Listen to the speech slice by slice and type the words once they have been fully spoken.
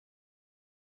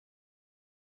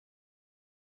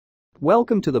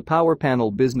Welcome to the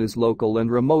PowerPanel Business Local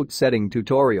and Remote Setting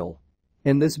tutorial.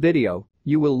 In this video,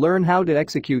 you will learn how to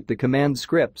execute the command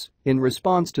scripts in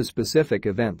response to specific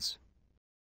events.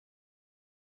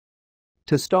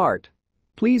 To start,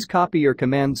 please copy your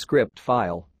command script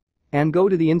file and go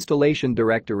to the installation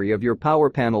directory of your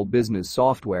PowerPanel Business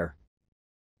software.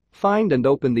 Find and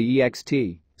open the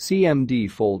ext.cmd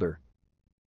folder.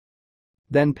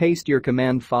 Then paste your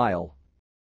command file.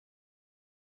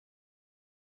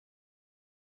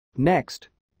 Next,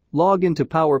 log into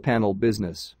PowerPanel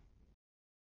Business.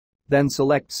 Then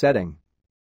select Setting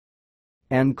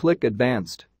and click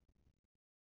Advanced.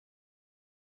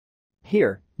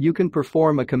 Here, you can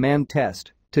perform a command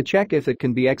test to check if it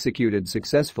can be executed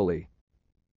successfully.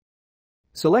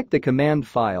 Select the command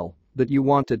file that you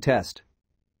want to test.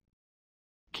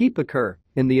 Keep occur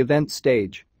in the event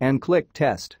stage and click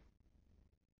Test.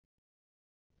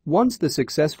 Once the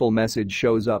successful message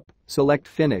shows up, select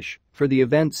Finish for the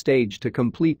event stage to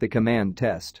complete the command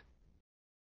test.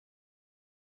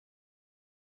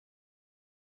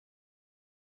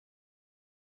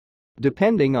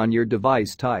 Depending on your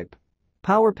device type,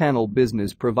 PowerPanel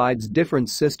Business provides different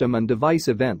system and device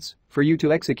events for you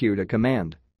to execute a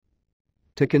command.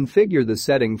 To configure the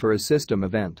setting for a system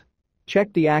event,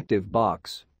 check the active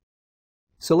box.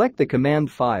 Select the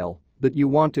command file that you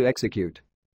want to execute.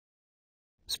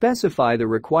 Specify the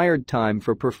required time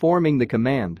for performing the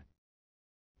command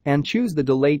and choose the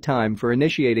delay time for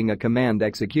initiating a command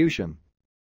execution.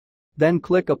 Then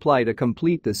click Apply to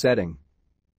complete the setting.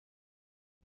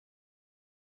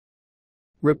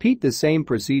 Repeat the same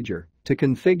procedure to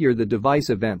configure the device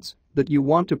events that you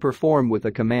want to perform with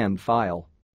a command file.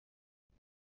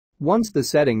 Once the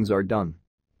settings are done,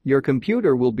 your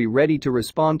computer will be ready to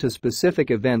respond to specific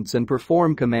events and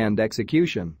perform command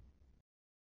execution.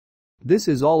 This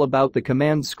is all about the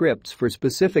command scripts for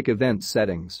specific event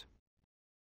settings.